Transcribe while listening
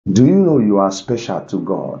Do you know you are special to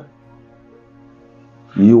God?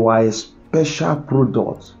 You are a special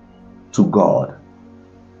product to God.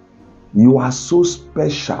 You are so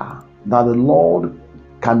special that the Lord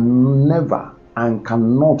can never and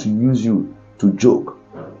cannot use you to joke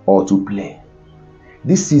or to play.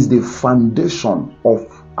 This is the foundation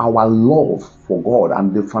of our love for God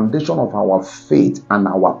and the foundation of our faith and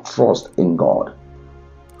our trust in God.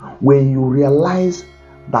 When you realize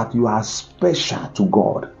that you are special to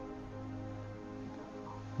God,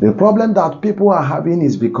 the problem that people are having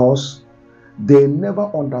is because they never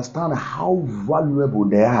understand how valuable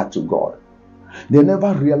they are to God. They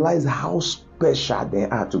never realize how special they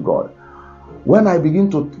are to God. When I begin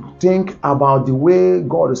to think about the way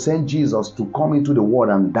God sent Jesus to come into the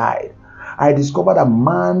world and died, I discovered that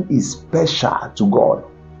man is special to God.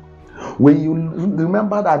 When you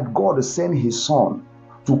remember that God sent his son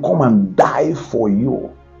to come and die for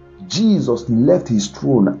you, Jesus left his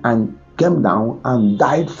throne and came down and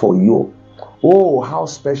died for you. Oh, how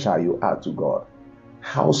special you are to God.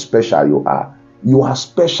 How special you are. You are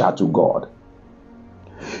special to God.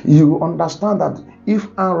 You understand that if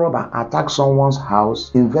a robber attacks someone's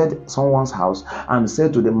house, invade someone's house, and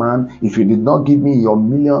say to the man, if you did not give me your $1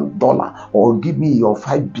 million or give me your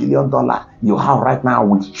 $5 billion you have right now, I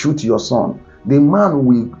will shoot your son. The man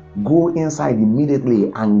will go inside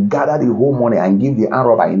immediately and gather the whole money and give the armed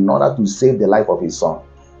robber in order to save the life of his son.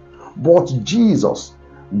 But Jesus,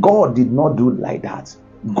 God did not do it like that.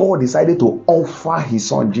 God decided to offer his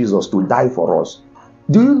son Jesus to die for us.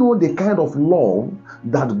 Do you know the kind of love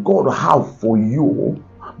that God have for you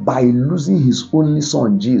by losing his only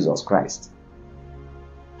son, Jesus Christ?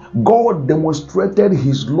 God demonstrated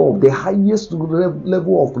his love. The highest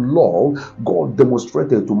level of love God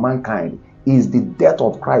demonstrated to mankind is the death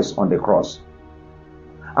of Christ on the cross.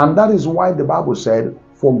 And that is why the Bible said,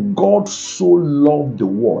 for God so loved the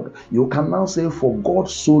world. You can now say, for God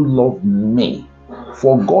so loved me.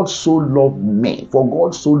 For God so loved me. For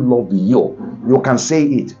God so loved you. You can say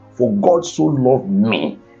it. For God so loved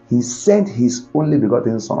me. He sent his only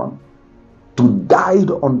begotten son to die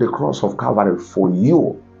on the cross of Calvary for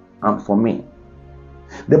you and for me.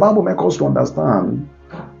 The Bible makes us to understand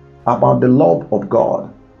about the love of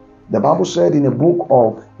God. The Bible said in the book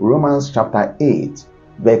of Romans chapter 8,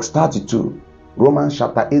 verse 32. Romans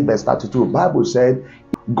chapter 8, verse 32. Bible said,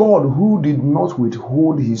 God who did not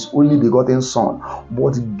withhold his only begotten son,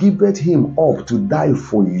 but giveth him up to die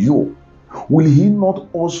for you, will he not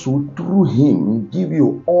also through him give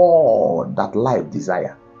you all that life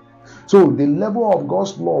desire? So the level of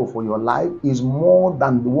God's love for your life is more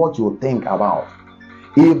than what you think about.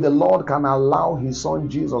 If the Lord can allow his son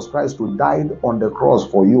Jesus Christ to die on the cross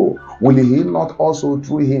for you, will he not also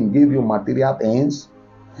through him give you material things?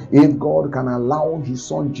 If God can allow his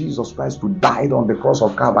son Jesus Christ to die on the cross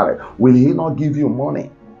of Calvary, will he not give you money?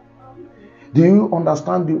 Do you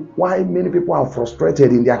understand why many people are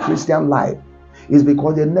frustrated in their Christian life? It's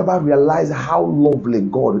because they never realize how lovely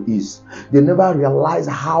God is. They never realize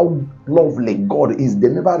how lovely God is. They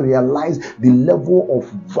never realize the level of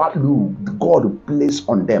value God placed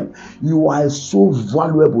on them. You are so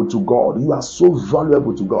valuable to God. You are so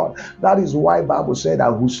valuable to God. That is why the Bible said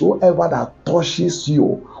that whosoever that touches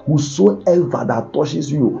you,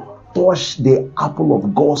 touch the apple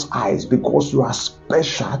of God's eyes, because you are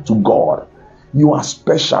special to God. You are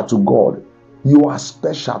special to God. You are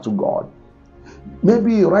special to God.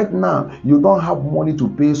 Maybe right now you don't have money to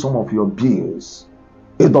pay some of your bills.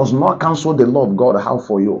 It does not cancel the love God has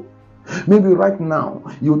for you. Maybe right now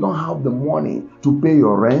you don't have the money to pay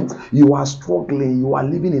your rent. You are struggling. You are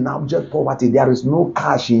living in abject poverty. There is no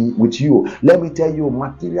cash with you. Let me tell you,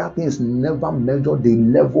 material things never measure the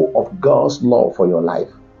level of God's love for your life.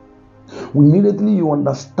 Immediately you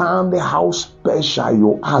understand how special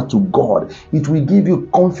you are to God, it will give you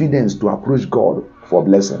confidence to approach God for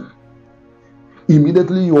blessing.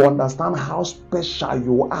 Immediately you understand how special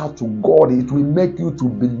you are to God, it will make you to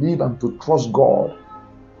believe and to trust God.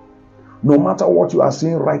 No matter what you are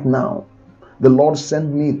seeing right now, the Lord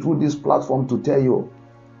sent me through this platform to tell you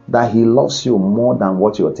that he loves you more than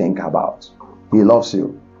what you think about. He loves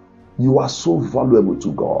you. You are so valuable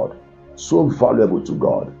to God. So valuable to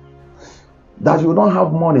God. That you don't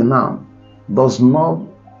have money now does not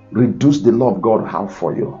reduce the love God has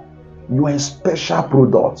for you. You are a special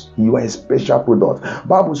product. You are a special product.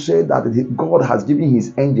 Bible says that God has given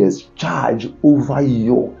his angels charge over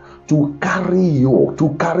you to carry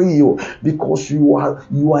you, because you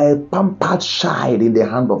are a pampered child in the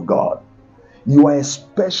hand of God. You are a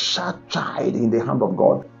special child in the hand of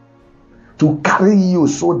God. to carry you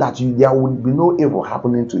so that there will be no evil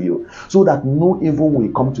happening to you, so that no evil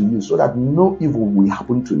will come to you, so that no evil will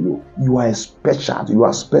happen to you. You are special. You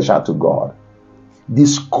are special to God.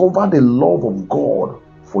 Discover the love of God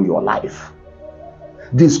for your life.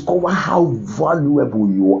 Discover how valuable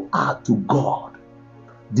you are to God.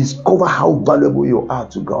 Discover how valuable you are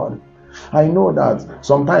to God. I know that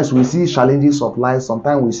sometimes we see challenges of life,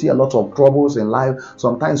 sometimes we see a lot of troubles in life,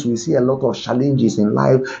 sometimes we see a lot of challenges in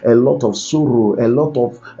life, a lot of sorrow, a lot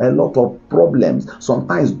of problems.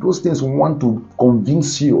 Sometimes those things want to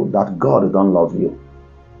convince you that God don't love you.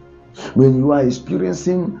 When you are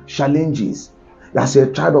experiencing challenges, as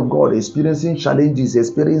a child of God, experiencing challenges,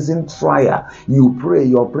 experiencing trial, you pray,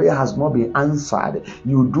 your prayer has not been answered.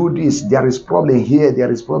 You do this, there is problem here,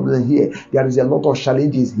 there is problem here, there is a lot of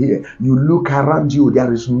challenges here. You look around you,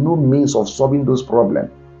 there is no means of solving those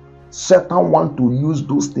problems. Satan wants to use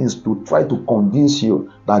those things to try to convince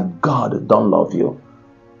you that God don't love you.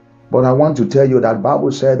 But I want to tell you that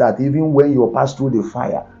Bible said that even when you pass through the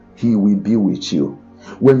fire, He will be with you.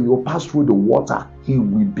 When you pass through the water, He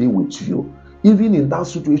will be with you. Even in that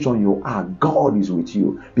situation you are, God is with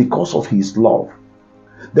you because of His love.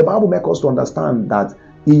 The Bible makes us to understand that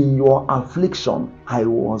in your affliction, I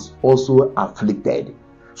was also afflicted.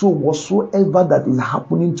 So whatsoever that is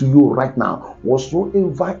happening to you right now,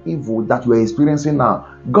 whatsoever evil that you are experiencing now,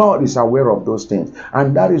 God is aware of those things.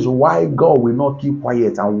 And that is why God will not keep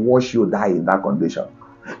quiet and watch you die in that condition.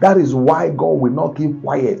 That is why God will not keep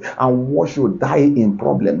quiet and watch you die in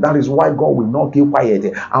problem. That is why God will not keep quiet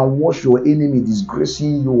and watch your enemy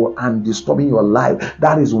disgracing you and disturbing your life.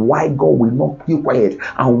 That is why God will not keep quiet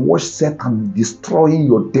and watch Satan destroying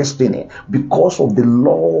your destiny. Because of the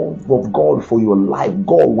love of God for your life,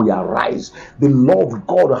 God will arise. The love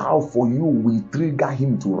God has for you will trigger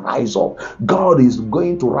Him to rise up. God is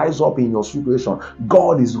going to rise up in your situation.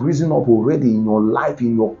 God is risen up already in your life,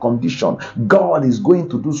 in your condition. God is going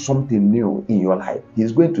to do something new in your life.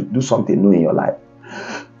 He's going to do something new in your life.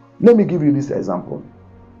 Let me give you this example.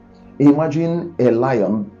 Imagine a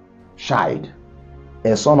lion child,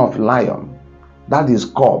 a son of lion, that is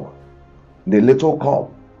cub, the little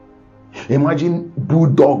cub. Imagine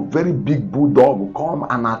bulldog, very big bulldog, come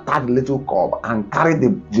and attack the little cub and carry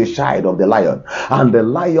the child of the lion. And the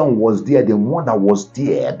lion was there, the mother was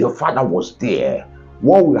there, the father was there.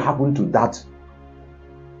 What will happen to that?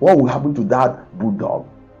 What will happen to that bulldog?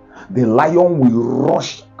 The lion will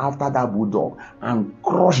rush after that bulldog and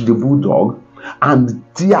crush the bulldog and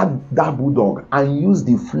tear that bulldog and use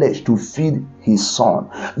the flesh to feed his son,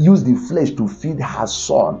 use the flesh to feed her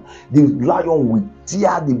son. The lion will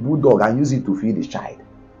tear the bulldog and use it to feed the child.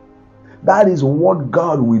 That is what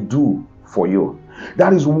God will do for you.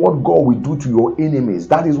 That is what God will do to your enemies.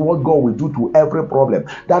 That is what God will do to every problem.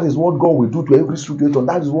 That is what God will do to every situation.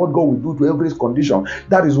 That is what God will do to every condition.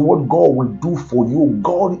 That is what God will do for you.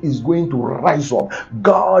 God is going to rise up.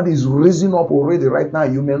 God is raising up already right now.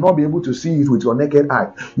 You may not be able to see it with your naked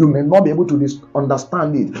eye. You may not be able to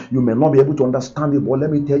understand it. You may not be able to understand it. But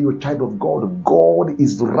let me tell you, child of God, God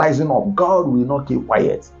is rising up. God will not keep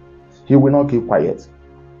quiet. He will not keep quiet.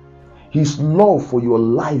 His love for your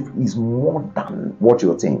life is more than what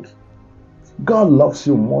you think. God loves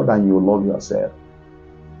you more than you love yourself.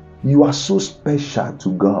 You are so special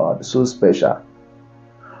to God, so special.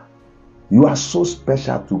 You are so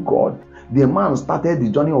special to God. The man started the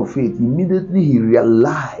journey of faith. Immediately he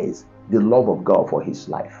realized the love of God for his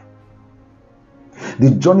life.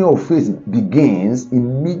 The journey of faith begins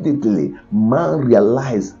immediately. Man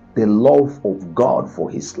realized the love of God for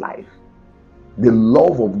his life. The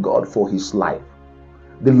love of God for his life.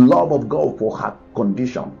 The love of God for her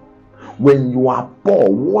condition. When you are poor,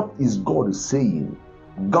 what is God saying?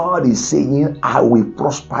 God is saying, I will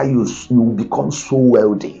prosper you. You will become so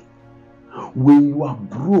wealthy. When you are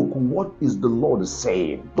broke, what is the Lord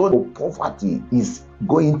saying? Your poverty is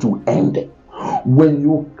going to end. When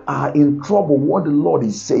you are in trouble, what the Lord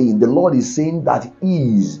is saying? The Lord is saying that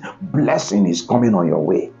His blessing is coming on your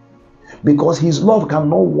way. Because His love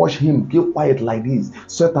cannot watch Him keep quiet like this.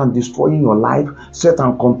 Satan destroying your life,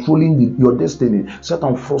 Satan controlling your destiny,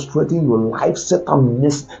 Satan frustrating your life, Satan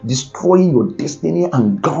destroying your destiny,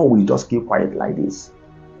 and God will just keep quiet like this.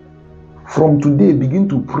 From today, begin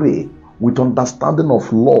to pray with understanding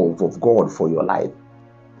of love of God for your life.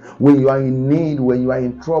 When you are in need, when you are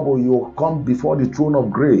in trouble, you come before the throne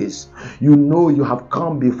of grace. You know you have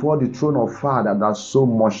come before the throne of Father that so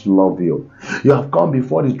much love you. You have come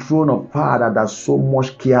before the throne of Father that so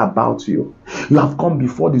much care about you. You have come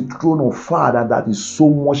before the throne of Father that is so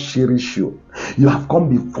much cherish you. You have come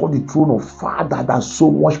before the throne of Father that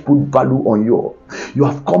so much put value on you. You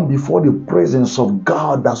have come before the presence of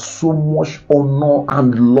God that so much honor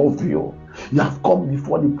and love you. You have come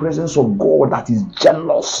before the presence of God that is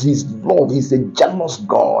jealous. His love is a jealous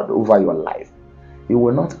God over your life. He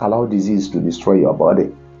will not allow disease to destroy your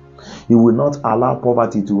body. He will not allow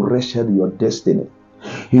poverty to wrestle your destiny.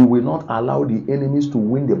 He will not allow the enemies to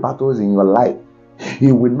win the battles in your life.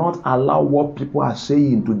 He will not allow what people are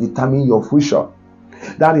saying to determine your future.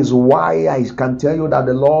 That is why I can tell you that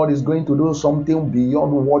the Lord is going to do something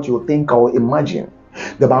beyond what you think or imagine.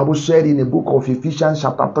 The Bible said in the book of Ephesians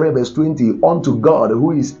chapter 3 verse 20, unto God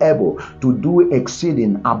who is able to do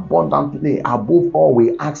exceeding abundantly above all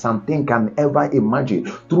we ask and think and ever imagine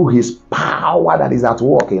through his power that is at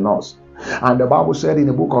work in us. And the Bible said in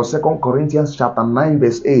the book of 2 Corinthians chapter 9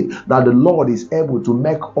 verse 8 that the Lord is able to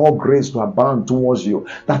make all grace to abound towards you,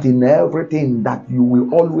 that in everything that you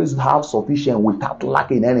will always have sufficient without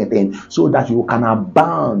lacking anything, so that you can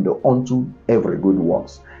abound unto every good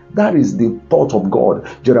works. That is the thought of God.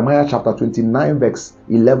 Jeremiah chapter 29 verse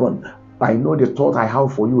 11. I know the thought I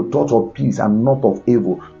have for you, thought of peace and not of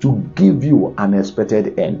evil, to give you an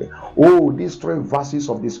expected end. Oh, these 3 verses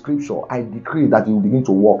of the scripture, I decree that it will begin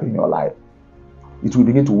to work in your life. It will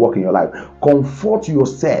begin to work in your life. Comfort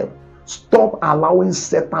yourself. Stop allowing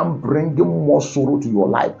Satan bringing more sorrow to your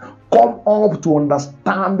life. Come up to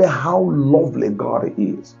understand how lovely God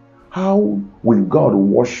is. How will God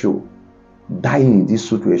wash you dying in this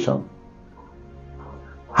situation?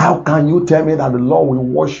 How can you tell me that the Lord will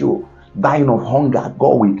wash you dying of hunger?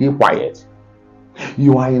 God will keep quiet.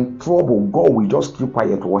 You are in trouble, God will just keep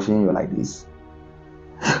quiet washing you like this.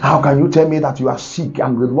 How can you tell me that you are sick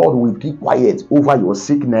and the Lord will keep quiet over your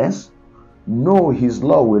sickness? No, his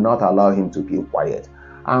love will not allow him to keep quiet.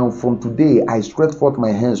 And from today, I stretch forth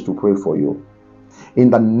my hands to pray for you. In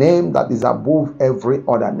the name that is above every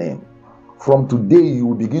other name. From today, you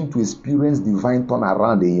will begin to experience divine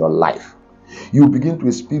turnaround in your life. You will begin to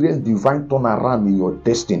experience divine turnaround in your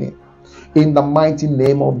destiny. In the mighty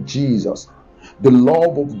name of Jesus, the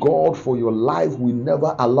love of God for your life will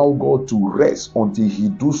never allow God to rest until he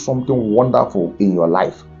does something wonderful in your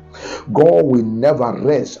life. God will never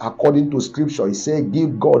rest. According to scripture, he said,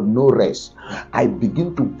 give God no rest. I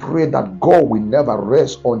begin to pray that God will never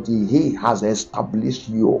rest until he has established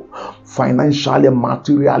you financially,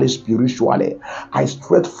 materially, spiritually. I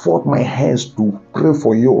stretch forth my hands to pray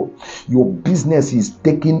for you. Your business is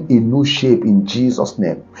taking a new shape in Jesus'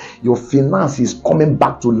 name. Your finance is coming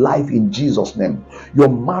back to life in Jesus' name. Your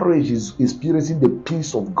marriage is experiencing the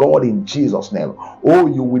peace of God in Jesus' name. Oh,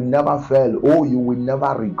 you will never fail. Oh, you will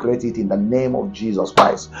never regret it in the name of Jesus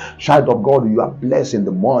Christ. Child of God, you are blessed in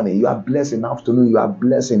the morning. You are blessed in the afternoon. You are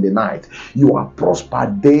blessed in the night. You are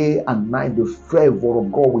prospered day and night. The favor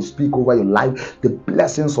of God will speak over your life. The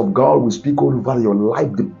blessings of God will speak over your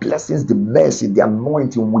life. The blessings, the mercy, the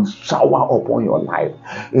anointing will shower upon your life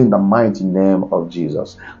in the mighty name of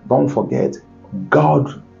Jesus. Don't forget,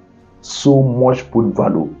 God so much put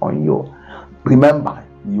value on you. Remember,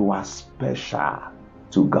 you are special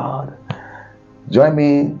to God. Join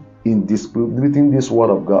me in distributing this word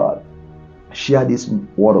of God. Share this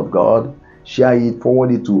word of God. Share it,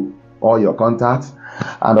 forward it to all your contacts,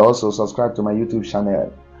 and also subscribe to my YouTube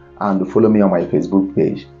channel and follow me on my Facebook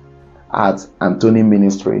page at Anthony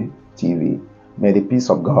Ministry TV. May the peace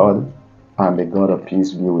of God and the God of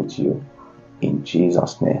peace be with you. In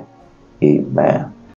Jesus' name, amen.